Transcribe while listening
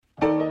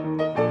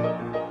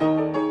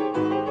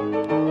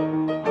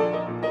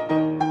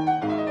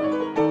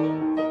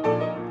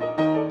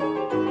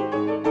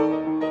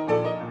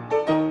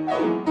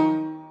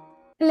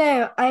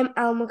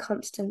I'm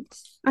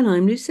Constance. And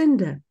I'm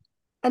Lucinda.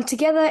 And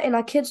together in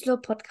our Kids Law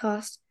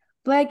podcast,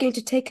 we're going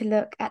to take a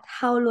look at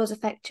how laws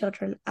affect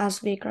children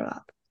as we grow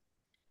up.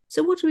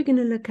 So what are we going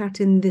to look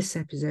at in this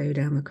episode,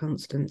 Emma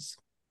Constance?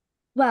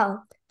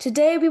 Well,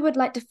 today we would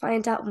like to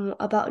find out more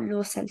about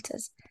law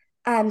centres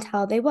and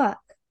how they work.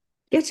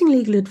 Getting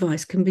legal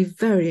advice can be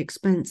very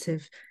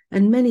expensive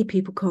and many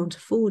people can't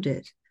afford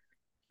it.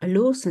 A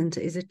law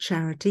centre is a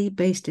charity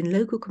based in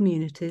local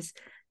communities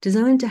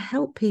designed to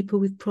help people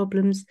with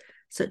problems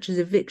such as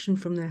eviction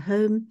from their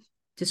home,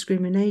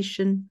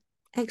 discrimination,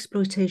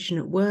 exploitation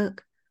at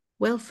work,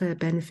 welfare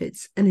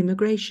benefits, and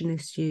immigration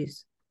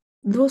issues.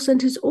 Law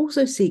centres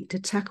also seek to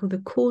tackle the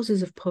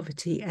causes of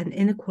poverty and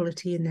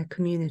inequality in their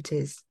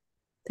communities.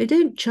 They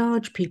don't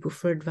charge people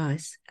for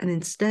advice, and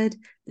instead,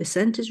 the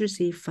centres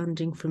receive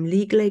funding from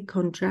legal aid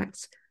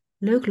contracts,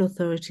 local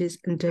authorities,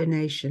 and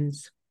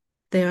donations.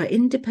 They are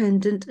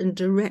independent and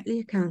directly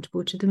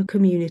accountable to the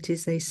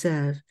communities they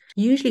serve,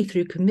 usually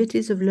through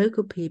committees of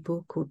local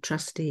people called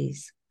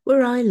trustees.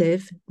 Where I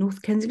live,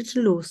 North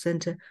Kensington Law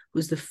Centre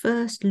was the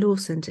first law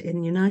centre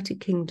in the United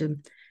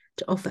Kingdom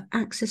to offer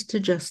access to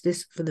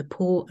justice for the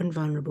poor and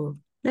vulnerable.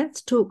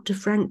 Let's talk to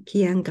Frank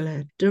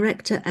Chiangolo,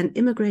 Director and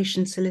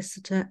Immigration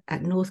Solicitor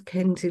at North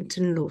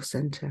Kensington Law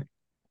Centre.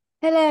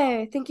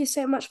 Hello, thank you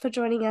so much for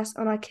joining us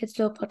on our Kids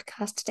Law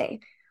podcast today.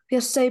 We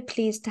are so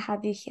pleased to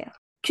have you here.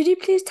 Could you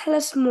please tell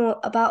us more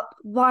about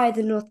why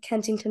the North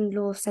Kensington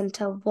Law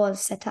Centre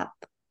was set up?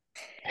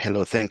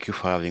 Hello, thank you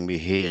for having me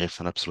here. It's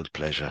an absolute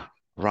pleasure.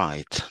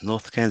 Right,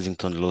 North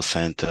Kensington Law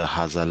Centre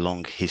has a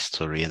long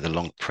history and a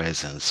long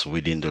presence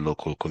within the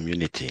local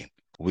community.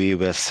 We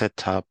were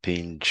set up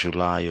in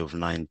July of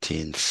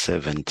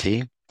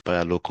 1970 by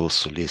a local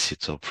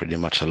solicitor, pretty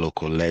much a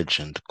local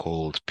legend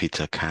called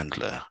Peter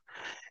Candler.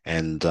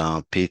 And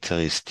Peter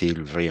is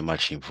still very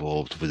much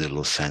involved with the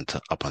law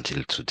centre up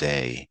until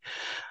today.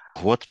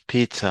 What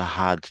Peter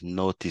had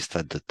noticed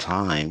at the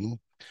time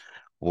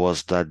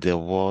was that there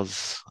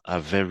was a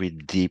very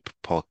deep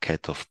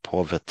pocket of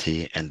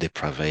poverty and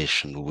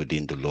deprivation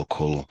within the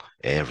local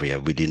area,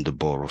 within the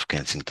borough of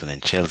Kensington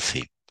and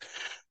Chelsea.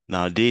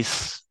 Now,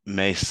 this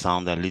may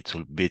sound a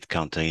little bit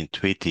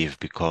counterintuitive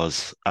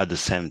because at the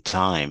same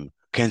time,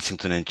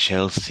 Kensington and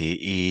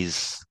Chelsea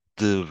is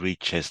the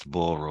richest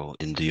borough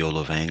in the whole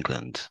of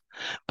England.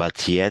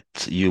 But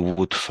yet you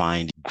would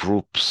find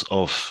groups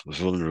of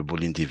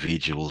vulnerable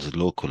individuals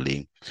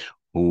locally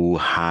who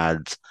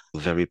had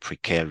very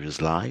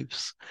precarious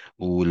lives,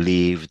 who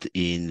lived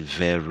in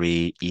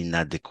very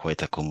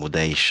inadequate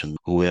accommodation,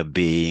 who were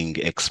being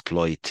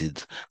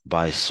exploited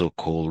by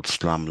so-called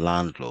slum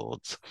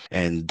landlords.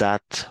 And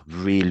that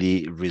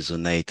really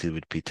resonated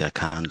with Peter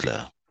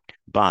Candler.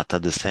 But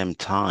at the same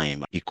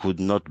time, he could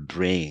not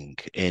bring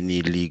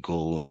any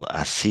legal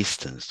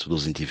assistance to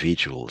those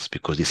individuals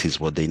because this is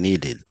what they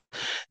needed.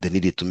 They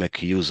needed to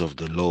make use of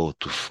the law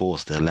to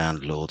force their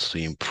landlords to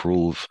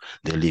improve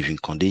their living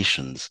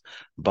conditions.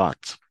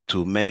 But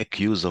to make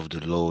use of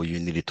the law, you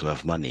needed to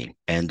have money,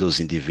 and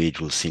those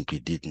individuals simply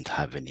didn't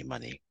have any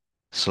money.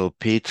 So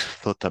Pete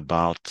thought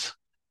about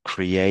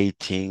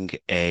creating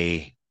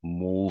a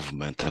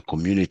movement, a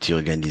community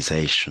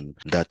organization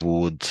that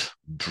would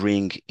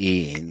bring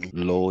in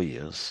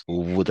lawyers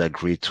who would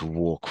agree to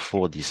work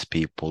for these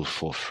people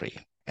for free.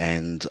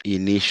 And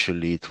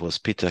initially it was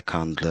Peter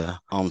Candler,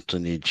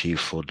 Anthony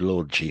Gifford,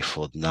 Lord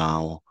Gifford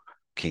now,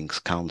 King's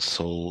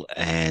Counsel,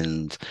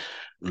 and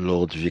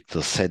Lord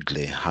Victor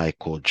Sedley, High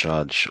Court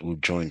Judge, who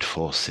joined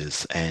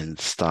forces and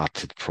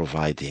started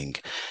providing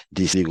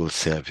these legal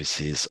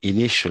services,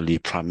 initially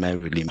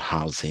primarily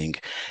housing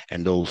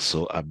and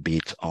also a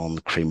bit on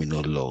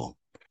criminal law.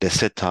 They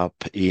set up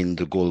in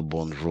the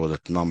Goulburn Road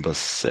at number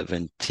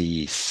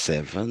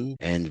 77,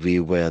 and we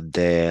were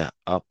there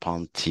up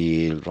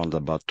until around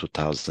about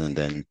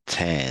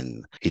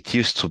 2010. It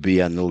used to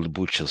be an old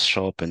butcher's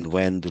shop, and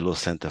when the law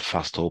centre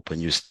first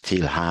opened, you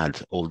still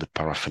had all the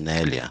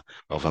paraphernalia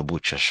of a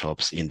butcher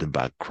shops in the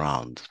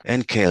background.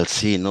 And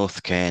KLC,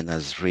 North Ken,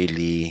 has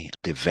really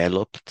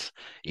developed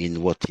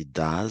in what it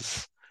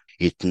does.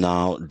 It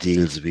now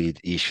deals with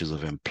issues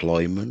of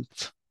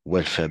employment,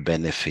 welfare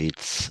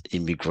benefits,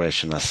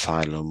 immigration,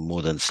 asylum,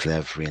 modern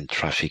slavery and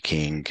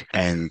trafficking,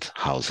 and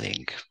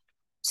housing.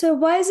 So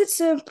why is it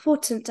so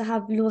important to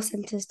have law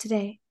centres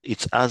today?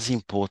 It's as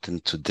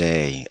important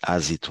today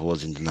as it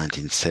was in the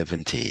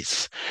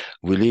 1970s.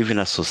 We live in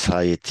a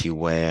society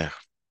where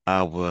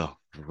our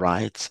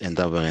rights and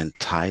our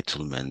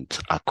entitlement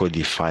are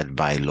codified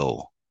by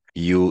law.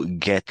 You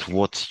get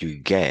what you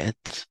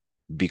get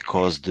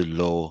because the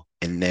law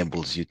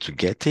enables you to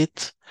get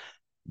it,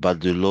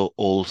 but the law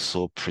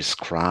also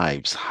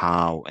prescribes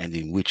how and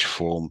in which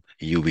form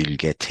you will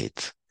get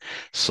it.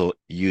 So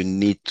you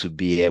need to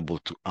be able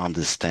to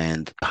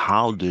understand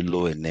how the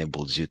law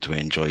enables you to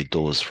enjoy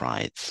those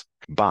rights.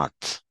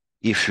 But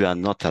if you are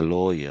not a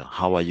lawyer,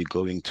 how are you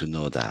going to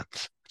know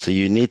that? So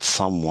you need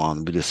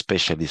someone with a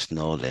specialist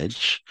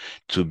knowledge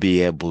to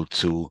be able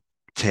to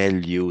tell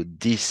you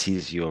this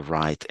is your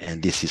right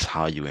and this is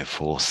how you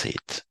enforce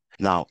it.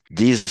 Now,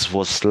 this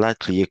was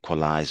slightly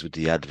equalized with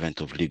the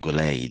advent of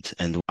legal aid,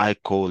 and I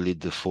call it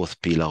the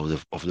fourth pillar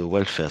of the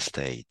welfare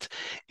state.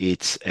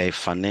 It's a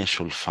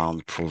financial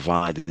fund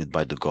provided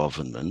by the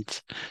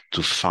government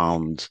to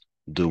fund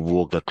the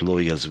work that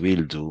lawyers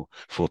will do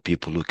for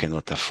people who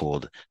cannot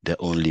afford their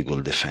own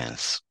legal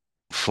defense.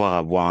 For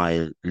a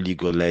while,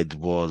 legal aid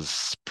was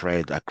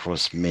spread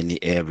across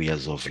many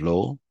areas of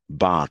law,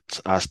 but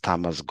as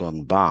time has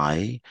gone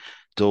by,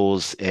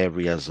 those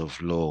areas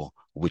of law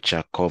which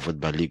are covered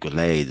by legal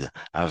aid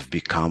have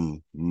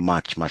become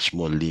much, much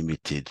more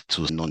limited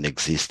to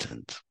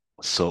non-existent.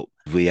 So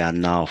we are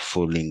now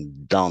falling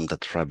down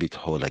that rabbit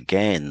hole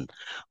again.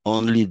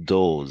 Only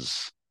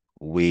those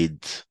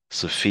with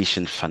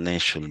sufficient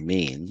financial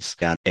means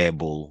are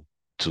able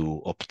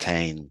to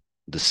obtain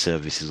the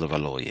services of a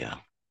lawyer.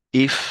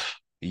 If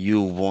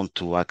you want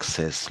to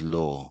access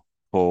law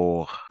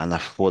for an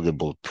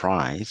affordable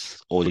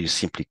price, or you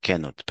simply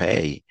cannot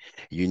pay,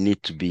 you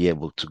need to be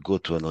able to go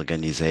to an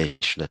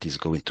organization that is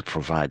going to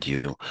provide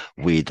you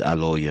with a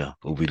lawyer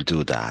who will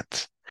do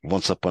that.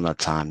 Once upon a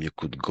time, you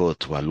could go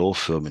to a law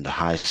firm in the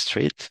high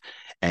street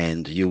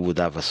and you would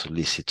have a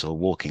solicitor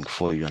working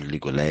for you on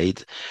legal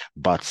aid.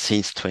 But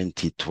since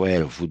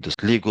 2012, with the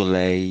Legal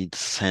Aid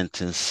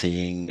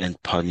Sentencing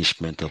and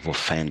Punishment of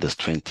Offenders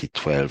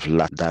 2012,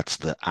 that's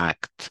the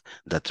act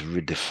that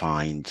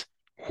redefined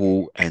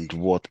who and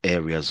what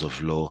areas of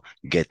law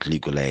get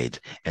legal aid,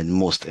 and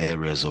most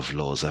areas of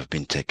laws have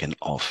been taken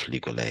off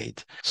legal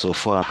aid. So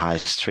for a high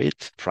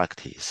street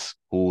practice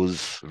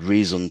whose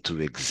reason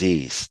to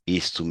exist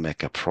is to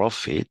make a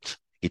profit,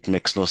 it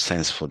makes no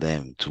sense for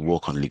them to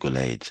work on legal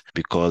aid,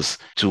 because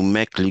to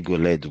make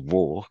legal aid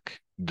work,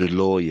 the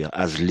lawyer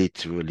has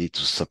literally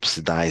to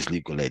subsidize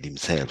legal aid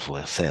himself or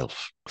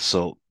herself.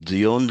 So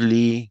the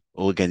only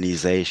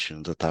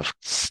organizations that have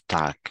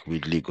stuck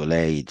with legal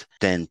aid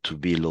tend to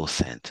be law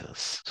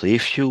centers. So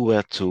if you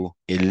were to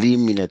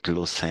eliminate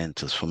law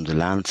centers from the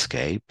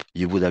landscape,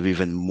 you would have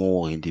even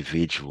more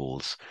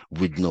individuals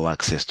with no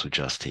access to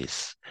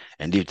justice.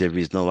 And if there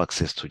is no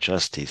access to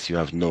justice, you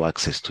have no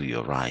access to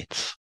your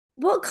rights.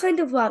 What kind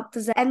of work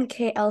does the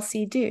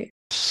NKLC do?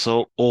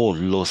 So all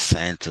law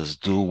centers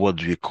do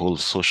what we call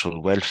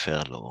social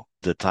welfare law,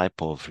 the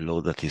type of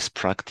law that is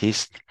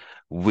practiced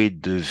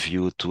with the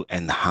view to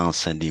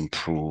enhance and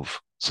improve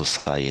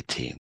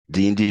society.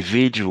 The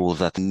individuals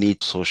that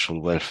need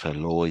social welfare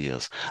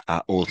lawyers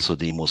are also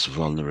the most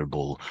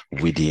vulnerable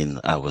within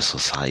our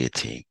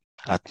society.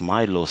 At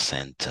my law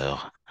center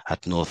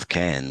at North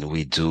Ken,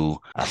 we do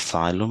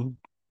asylum.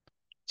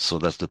 So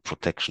that's the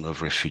protection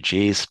of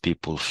refugees,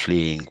 people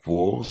fleeing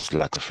wars,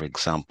 like, for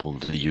example,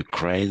 the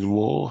Ukraine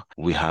war.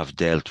 We have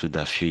dealt with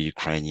a few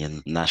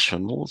Ukrainian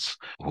nationals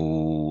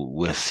who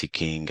were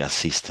seeking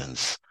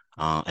assistance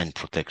and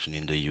protection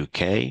in the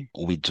UK.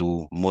 We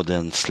do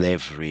modern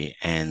slavery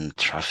and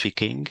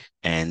trafficking,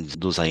 and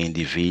those are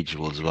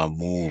individuals who are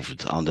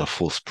moved under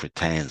false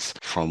pretense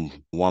from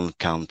one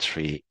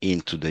country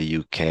into the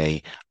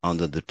UK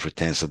under the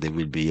pretense that they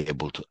will be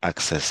able to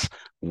access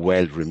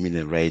well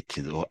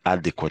remunerated or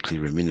adequately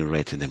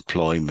remunerated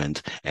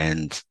employment,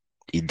 and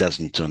it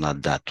doesn't turn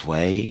out that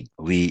way.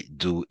 We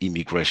do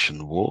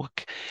immigration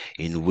work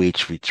in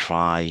which we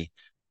try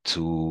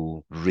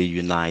to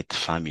reunite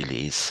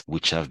families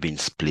which have been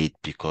split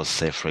because,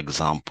 say, for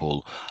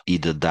example,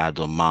 either dad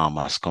or mom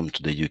has come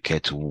to the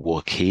UK to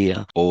work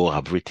here, or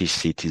a British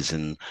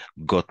citizen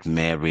got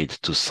married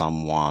to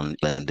someone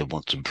and they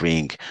want to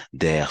bring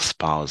their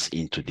spouse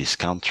into this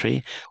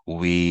country.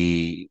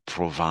 We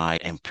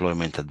provide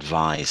employment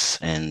advice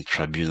and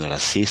tribunal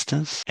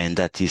assistance, and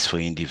that is for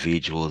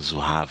individuals who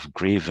have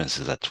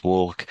grievances at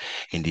work,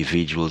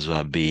 individuals who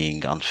are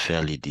being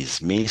unfairly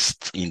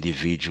dismissed,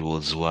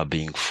 individuals who are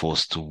being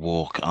forced to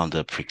work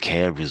under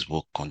precarious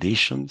work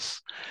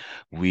conditions.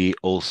 We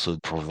also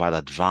provide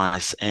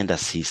advice and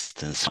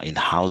assistance in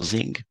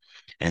housing,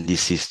 and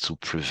this is to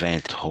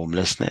prevent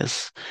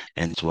homelessness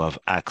and to have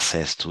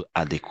access to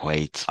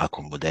adequate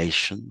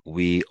accommodation.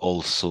 We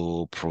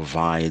also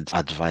provide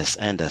advice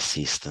and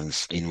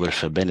assistance in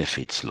welfare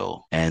benefits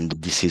law, and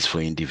this is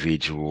for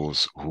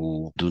individuals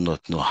who do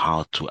not know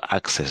how to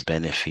access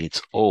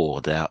benefits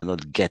or they are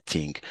not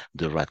getting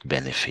the right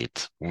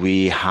benefit.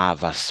 We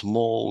have a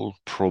small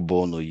pro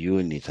bono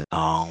unit.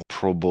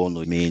 Pro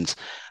bono means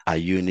a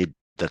unit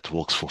that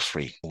works for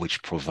free,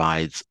 which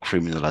provides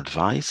criminal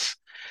advice.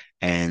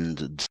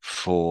 And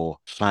for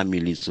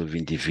families of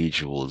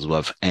individuals who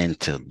have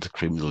entered the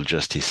criminal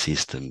justice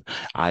system,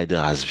 either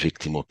as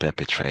victim or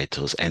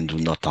perpetrators, and do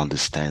not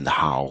understand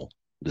how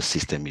the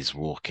system is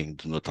working,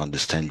 do not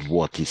understand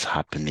what is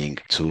happening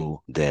to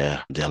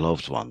their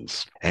loved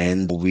ones.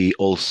 And we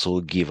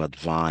also give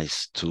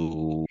advice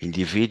to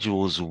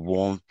individuals who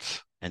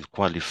want and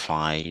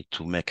qualify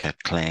to make a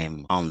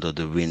claim under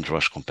the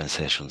Windrush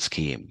compensation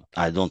scheme.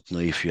 I don't know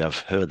if you have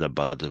heard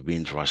about the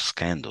Windrush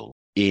scandal.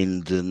 In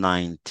the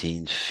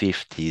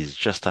 1950s,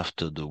 just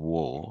after the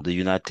war, the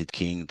United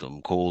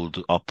Kingdom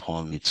called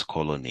upon its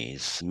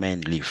colonies,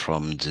 mainly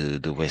from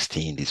the West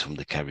Indies, from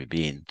the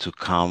Caribbean, to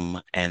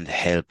come and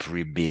help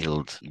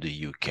rebuild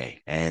the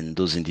UK. And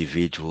those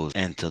individuals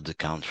entered the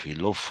country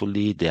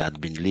lawfully. They had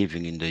been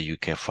living in the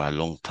UK for a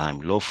long time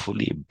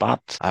lawfully,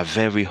 but a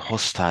very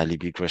hostile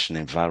immigration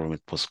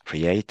environment was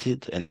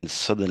created, and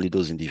suddenly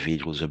those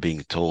individuals were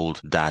being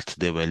told that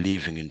they were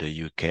living in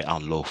the UK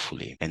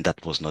unlawfully, and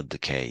that was not the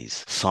case.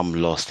 Some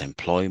lost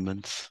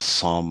employment,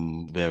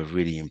 some were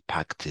really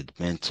impacted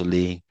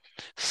mentally,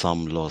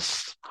 some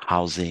lost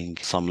housing,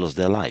 some lost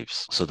their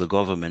lives. So the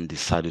government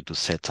decided to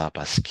set up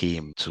a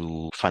scheme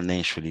to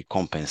financially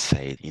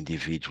compensate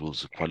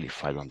individuals who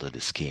qualified under the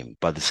scheme.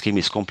 But the scheme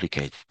is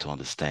complicated to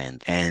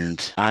understand.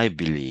 And I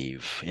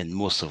believe, and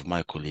most of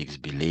my colleagues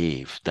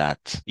believe,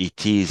 that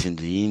it is in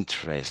the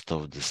interest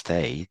of the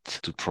state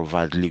to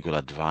provide legal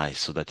advice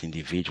so that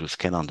individuals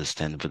can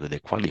understand whether they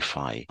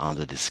qualify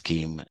under the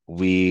scheme.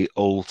 We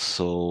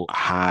also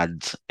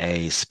had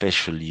a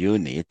special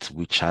unit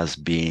which has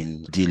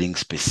been dealing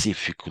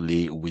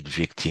specifically with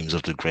victims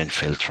of the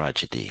Grenfell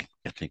tragedy.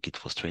 I think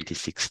it was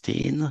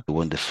 2016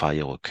 when the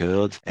fire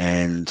occurred,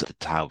 and the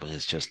tower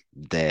is just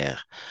there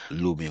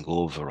looming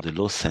over the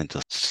law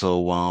center.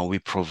 So we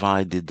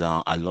provided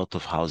a lot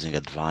of housing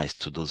advice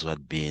to those who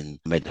had been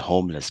made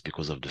homeless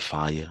because of the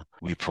fire.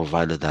 We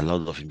provided a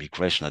lot of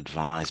immigration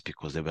advice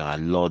because there were a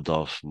lot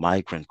of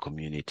migrant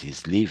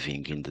communities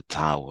living in the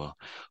tower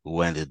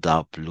who ended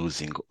up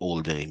losing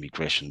all their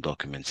immigration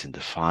documents in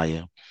the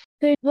fire.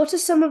 So, what are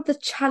some of the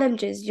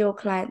challenges your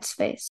clients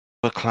face?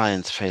 Our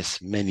clients face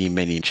many,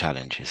 many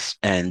challenges,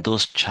 and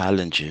those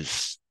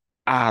challenges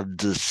are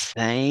the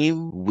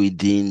same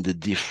within the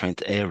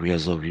different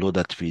areas of law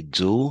that we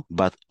do,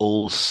 but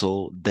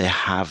also they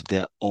have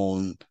their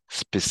own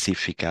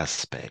specific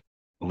aspect.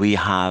 We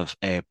have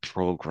a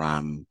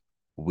program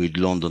with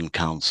London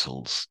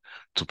councils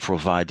to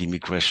provide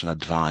immigration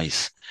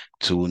advice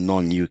to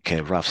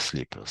non-UK rough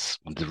sleepers.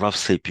 The rough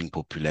sleeping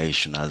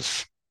population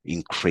has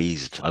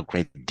increased a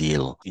great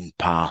deal, in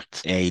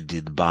part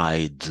aided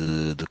by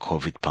the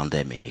COVID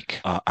pandemic.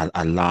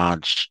 A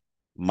large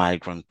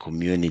migrant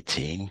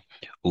community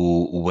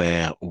who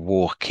were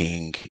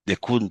working, they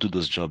couldn't do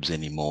those jobs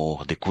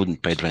anymore, they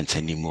couldn't pay rent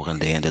anymore,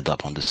 and they ended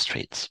up on the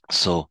streets.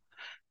 So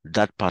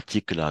that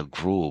particular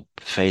group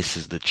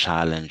faces the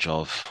challenge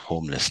of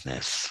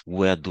homelessness.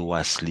 Where do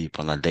I sleep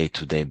on a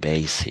day-to-day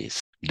basis?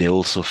 They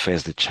also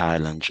face the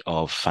challenge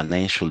of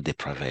financial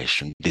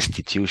deprivation,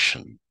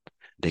 destitution.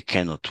 They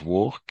cannot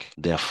work,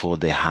 therefore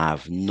they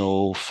have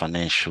no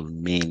financial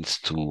means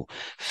to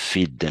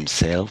feed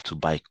themselves, to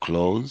buy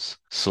clothes.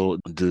 So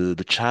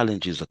the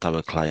challenges that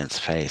our clients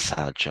face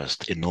are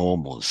just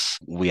enormous.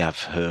 We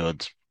have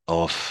heard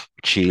of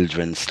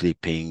children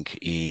sleeping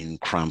in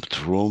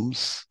cramped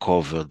rooms,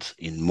 covered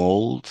in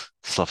mold,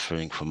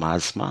 suffering from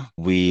asthma.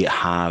 We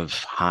have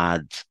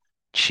had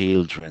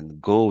children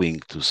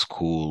going to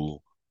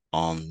school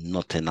on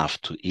not enough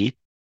to eat.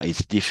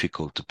 It's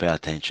difficult to pay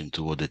attention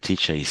to what the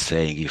teacher is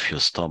saying if your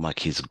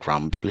stomach is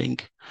grumbling.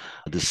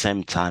 At the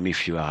same time,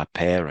 if you are a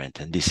parent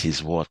and this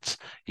is what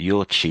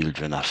your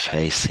children are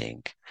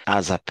facing,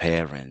 as a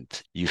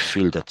parent, you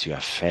feel that you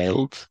have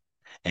failed,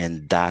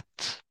 and that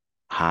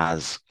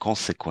has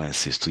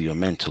consequences to your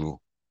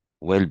mental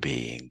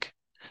well-being.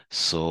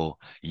 So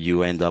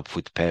you end up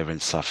with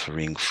parents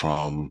suffering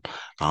from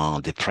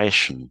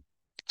depression,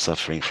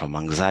 suffering from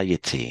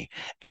anxiety,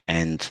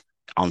 and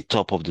on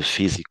top of the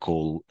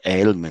physical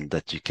ailment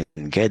that you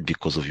can get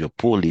because of your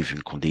poor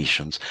living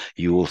conditions,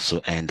 you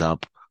also end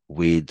up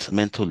with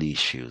mental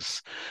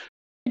issues.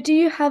 Do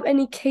you have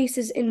any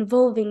cases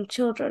involving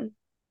children?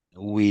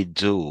 We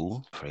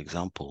do, for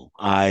example,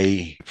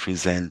 I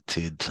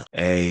presented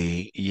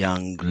a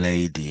young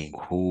lady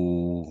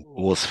who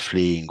was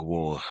fleeing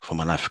war from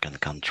an African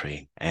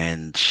country,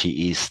 and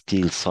she is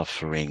still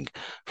suffering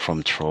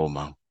from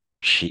trauma.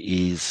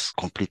 She is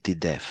completely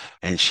deaf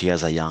and she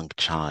has a young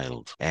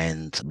child,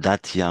 and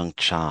that young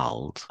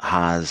child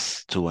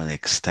has, to an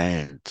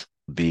extent,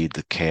 be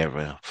the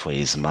carer for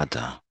his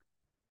mother,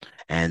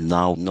 and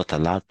now not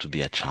allowed to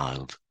be a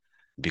child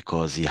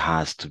because he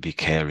has to be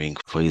caring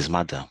for his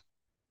mother.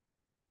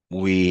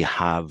 We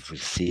have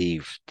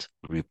received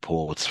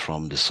reports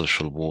from the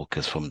social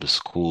workers from the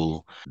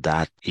school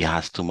that he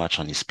has too much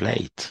on his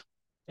plate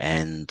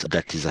and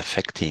that is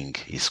affecting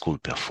his school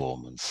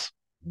performance.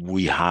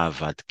 We have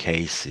had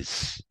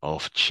cases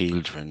of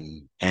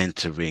children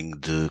entering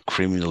the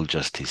criminal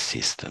justice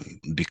system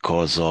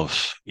because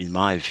of, in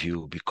my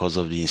view, because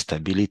of the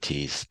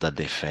instabilities that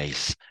they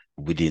face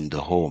within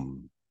the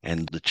home.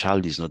 And the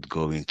child is not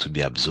going to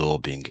be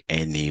absorbing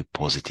any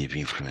positive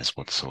influence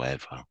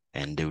whatsoever.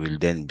 And they will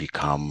then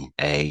become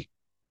a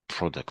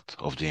product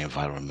of the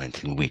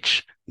environment in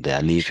which they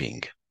are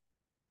living.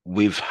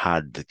 We've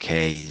had the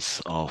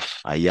case of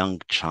a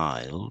young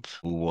child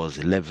who was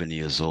 11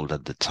 years old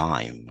at the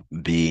time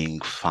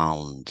being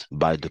found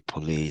by the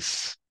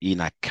police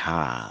in a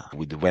car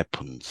with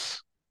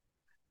weapons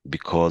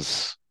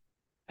because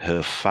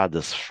her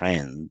father's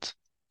friend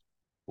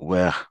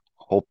were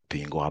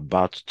hoping or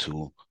about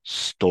to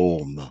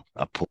storm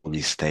a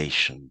police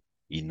station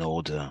in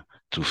order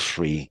to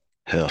free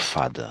her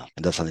father.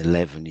 And that's an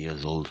 11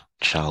 years old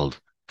child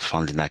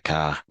found in a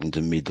car in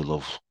the middle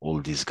of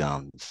all these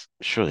guns.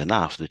 Sure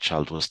enough, the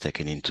child was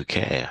taken into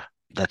care.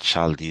 That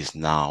child is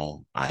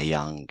now a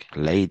young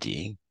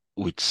lady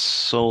with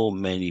so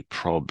many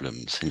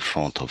problems in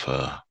front of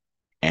her.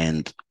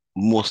 And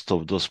most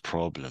of those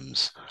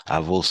problems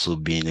have also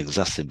been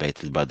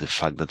exacerbated by the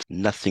fact that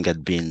nothing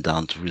had been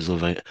done to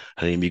resolve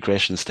her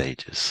immigration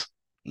status.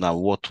 Now,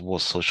 what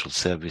was social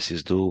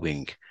services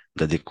doing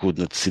that they could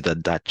not see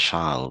that that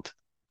child,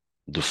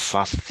 the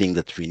first thing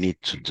that we need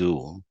to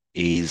do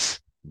is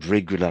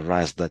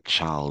regularize that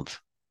child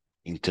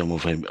in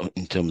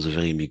terms of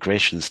her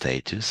immigration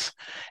status,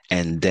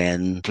 and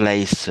then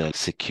place her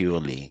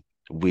securely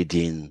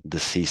within the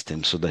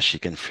system so that she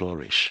can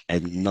flourish.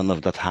 And none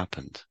of that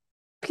happened.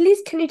 Please,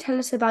 can you tell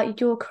us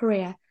about your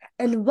career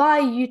and why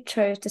you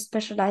chose to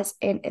specialize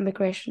in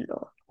immigration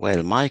law?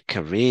 Well, my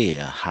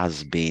career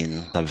has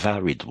been a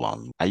varied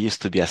one. I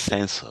used to be a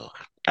censor.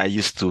 I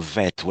used to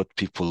vet what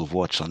people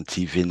watch on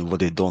TV and what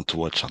they don't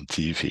watch on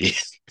TV.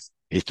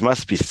 It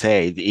must be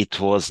said, it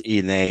was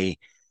in a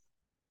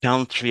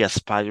country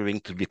aspiring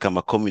to become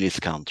a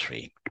communist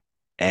country.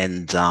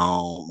 And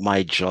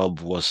my job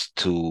was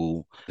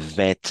to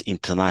vet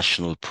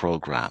international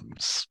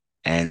programs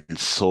and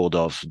sort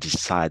of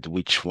decide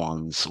which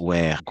ones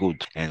were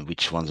good and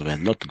which ones were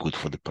not good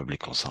for the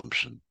public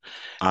consumption.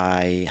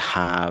 I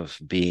have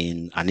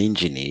been an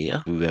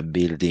engineer. We were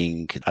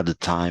building at the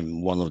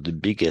time one of the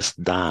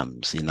biggest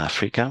dams in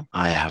Africa.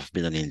 I have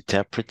been an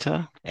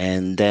interpreter,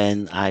 and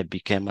then I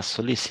became a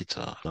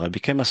solicitor. I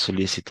became a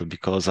solicitor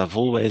because I've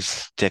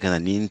always taken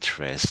an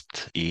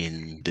interest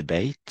in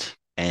debate.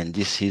 And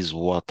this is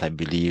what I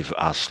believe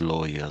us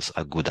lawyers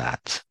are good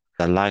at.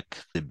 I like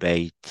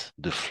debate,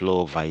 the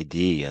flow of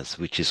ideas,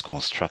 which is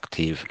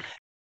constructive,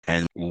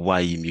 and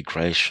why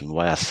immigration,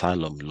 why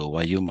asylum law,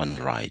 why human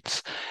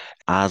rights.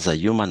 As a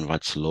human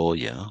rights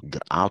lawyer,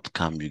 the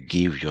outcome you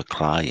give your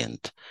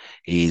client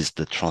is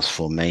the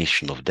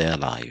transformation of their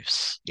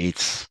lives.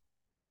 It's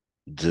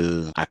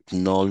the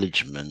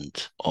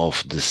acknowledgement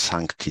of the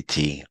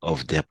sanctity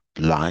of their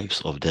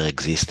lives, of their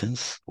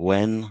existence.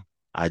 When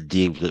I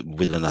deal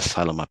with an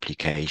asylum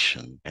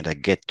application and I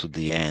get to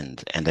the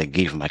end and I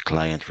give my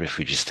client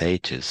refugee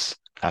status,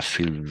 I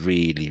feel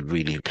really,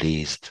 really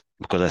pleased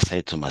because I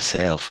say to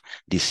myself,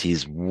 this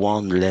is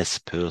one less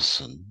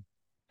person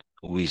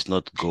who is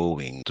not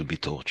going to be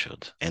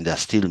tortured. And there are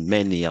still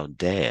many out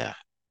there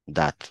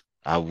that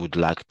I would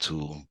like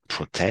to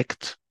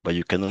protect, but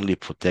you can only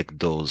protect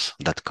those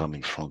that come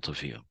in front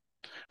of you.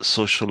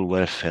 Social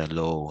welfare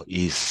law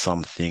is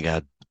something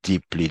I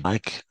deeply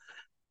like.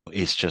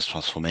 It's just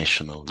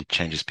transformational. It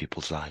changes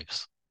people's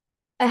lives.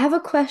 I have a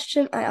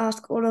question I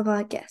ask all of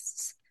our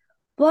guests.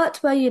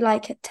 What were you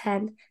like at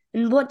 10,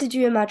 and what did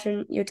you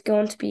imagine you'd go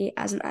on to be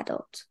as an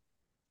adult?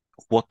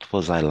 What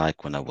was I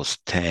like when I was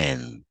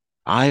 10?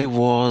 I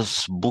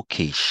was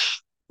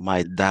bookish.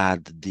 My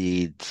dad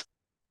did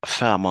a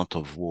fair amount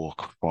of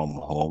work from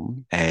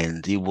home,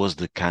 and he was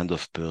the kind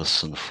of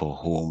person for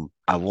whom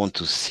I want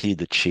to see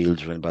the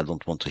children, but I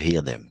don't want to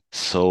hear them.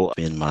 So,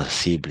 me and my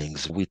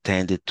siblings, we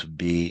tended to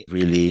be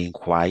really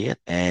quiet.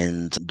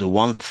 And the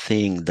one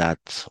thing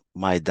that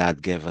my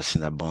dad gave us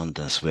in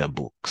abundance were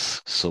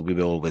books. So we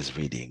were always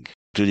reading,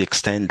 to the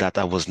extent that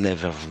I was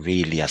never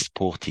really a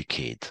sporty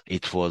kid.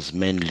 It was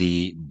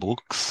mainly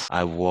books.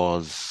 I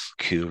was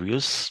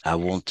curious. I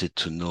wanted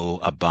to know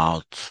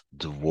about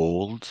the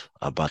world,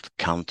 about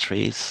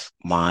countries.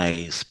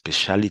 My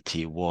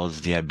specialty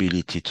was the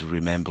ability to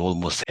remember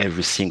almost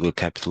every single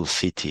capital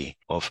city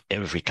of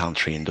every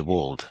country in the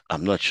world.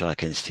 I'm not sure I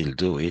can still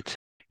do it.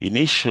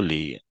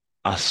 Initially,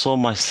 I saw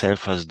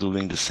myself as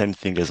doing the same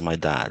thing as my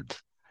dad,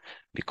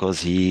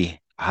 because he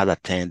had a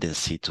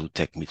tendency to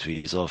take me to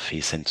his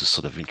office and to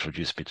sort of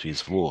introduce me to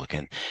his work.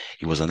 And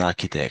he was an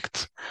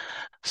architect.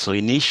 So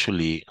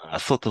initially, I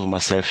thought of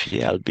myself,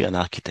 yeah, I'll be an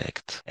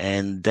architect.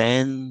 And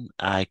then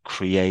I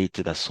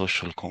created a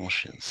social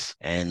conscience.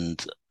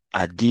 And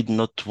I did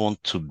not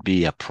want to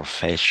be a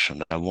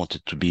profession. I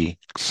wanted to be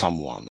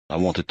someone. I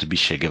wanted to be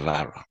Che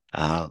Guevara.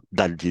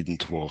 That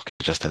didn't work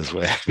just as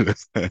well.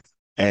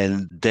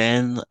 And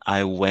then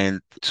I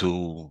went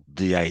to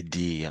the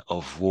idea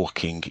of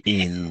working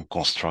in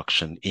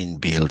construction, in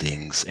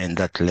buildings, and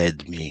that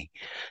led me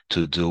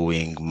to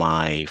doing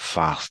my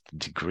first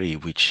degree,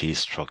 which is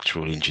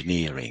structural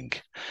engineering.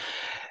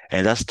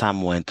 And as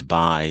time went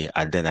by,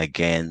 I then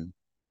again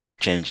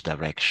changed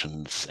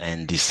directions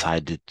and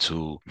decided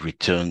to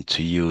return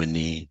to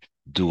uni,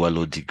 do a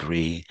law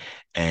degree,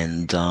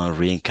 and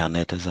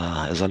reincarnate as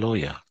a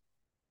lawyer.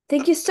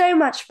 Thank you so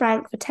much,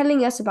 Frank, for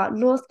telling us about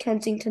North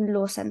Kensington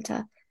Law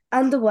Centre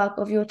and the work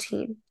of your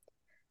team.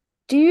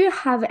 Do you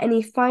have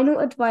any final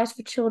advice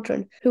for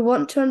children who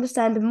want to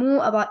understand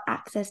more about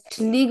access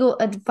to legal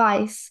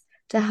advice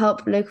to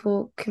help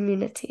local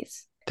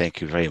communities?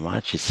 Thank you very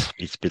much.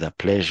 It's been a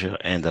pleasure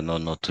and an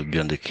honor to be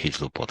on the Kids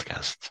Law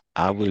podcast.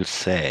 I will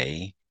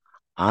say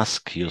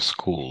ask your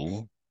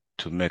school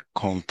to make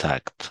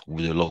contact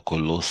with the local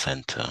law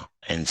center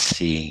and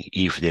see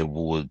if they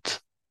would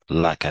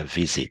like a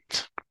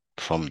visit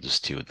from the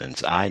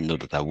students. I know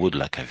that I would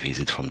like a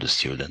visit from the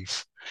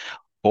students.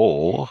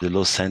 Or the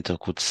law center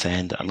could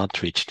send an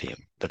outreach team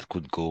that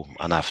could go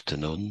an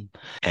afternoon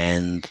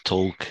and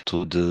talk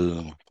to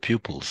the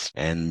pupils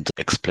and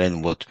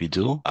explain what we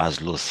do as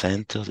law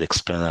centers,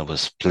 explain our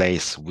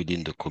place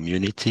within the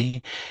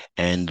community,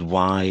 and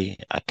why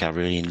a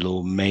career in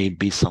law may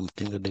be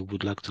something that they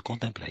would like to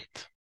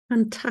contemplate.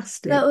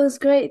 Fantastic. That was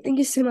great. Thank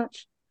you so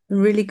much.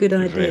 Really good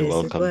You're very ideas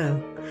as welcome.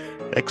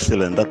 well.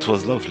 Excellent. That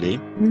was lovely.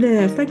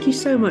 No, thank you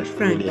so much,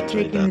 Frank, Really for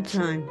enjoyed taking the that.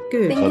 time.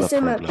 Good. Thank you Not a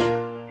so much.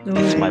 problem. All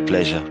It's my right.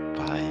 pleasure.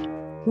 Bye.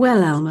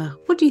 Well, Alma,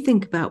 what do you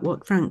think about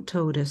what Frank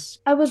told us?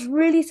 I was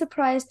really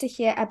surprised to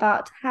hear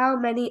about how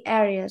many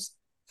areas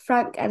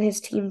Frank and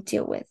his team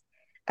deal with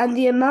and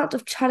the amount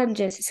of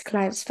challenges his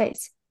clients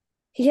face.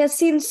 He has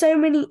seen so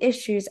many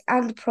issues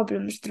and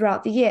problems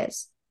throughout the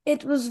years.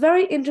 It was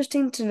very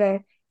interesting to know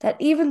that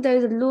even though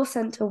the law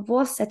center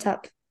was set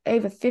up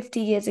over 50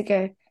 years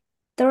ago,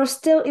 there are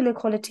still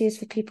inequalities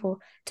for people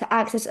to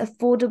access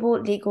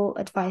affordable legal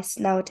advice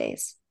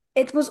nowadays.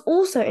 It was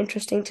also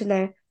interesting to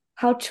know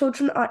how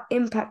children are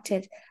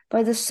impacted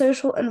by the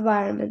social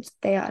environment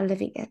they are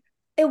living in.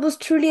 It was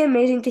truly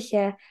amazing to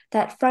hear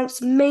that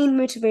Frank's main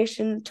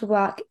motivation to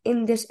work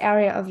in this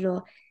area of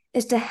law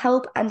is to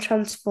help and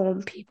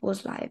transform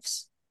people's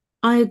lives.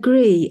 I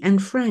agree,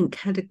 and Frank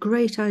had a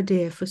great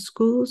idea for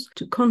schools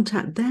to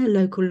contact their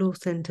local law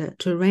centre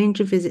to arrange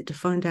a visit to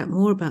find out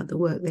more about the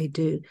work they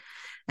do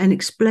and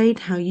explain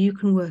how you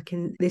can work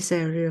in this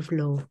area of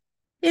law.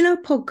 In our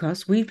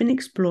podcast, we've been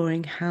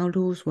exploring how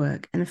laws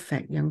work and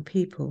affect young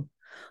people.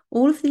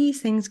 All of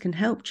these things can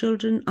help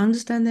children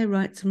understand their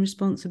rights and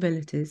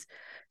responsibilities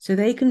so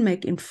they can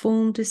make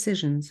informed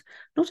decisions,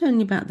 not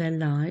only about their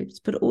lives,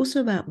 but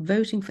also about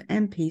voting for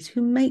MPs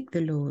who make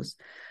the laws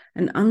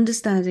and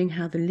understanding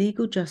how the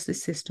legal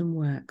justice system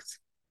works.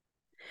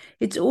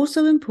 It's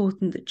also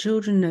important that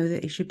children know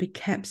that they should be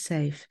kept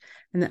safe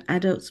and that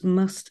adults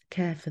must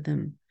care for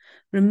them.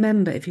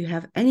 Remember, if you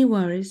have any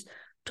worries,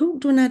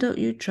 talk to an adult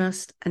you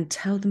trust and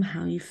tell them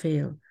how you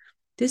feel.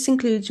 This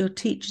includes your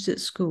teachers at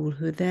school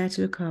who are there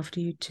to look after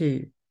you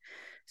too.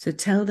 So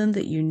tell them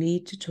that you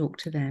need to talk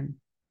to them.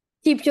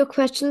 Keep your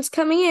questions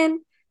coming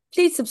in.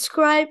 Please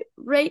subscribe,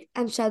 rate,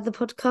 and share the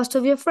podcast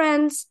with your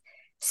friends.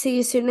 See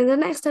you soon in the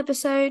next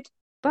episode.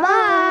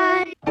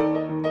 Bye!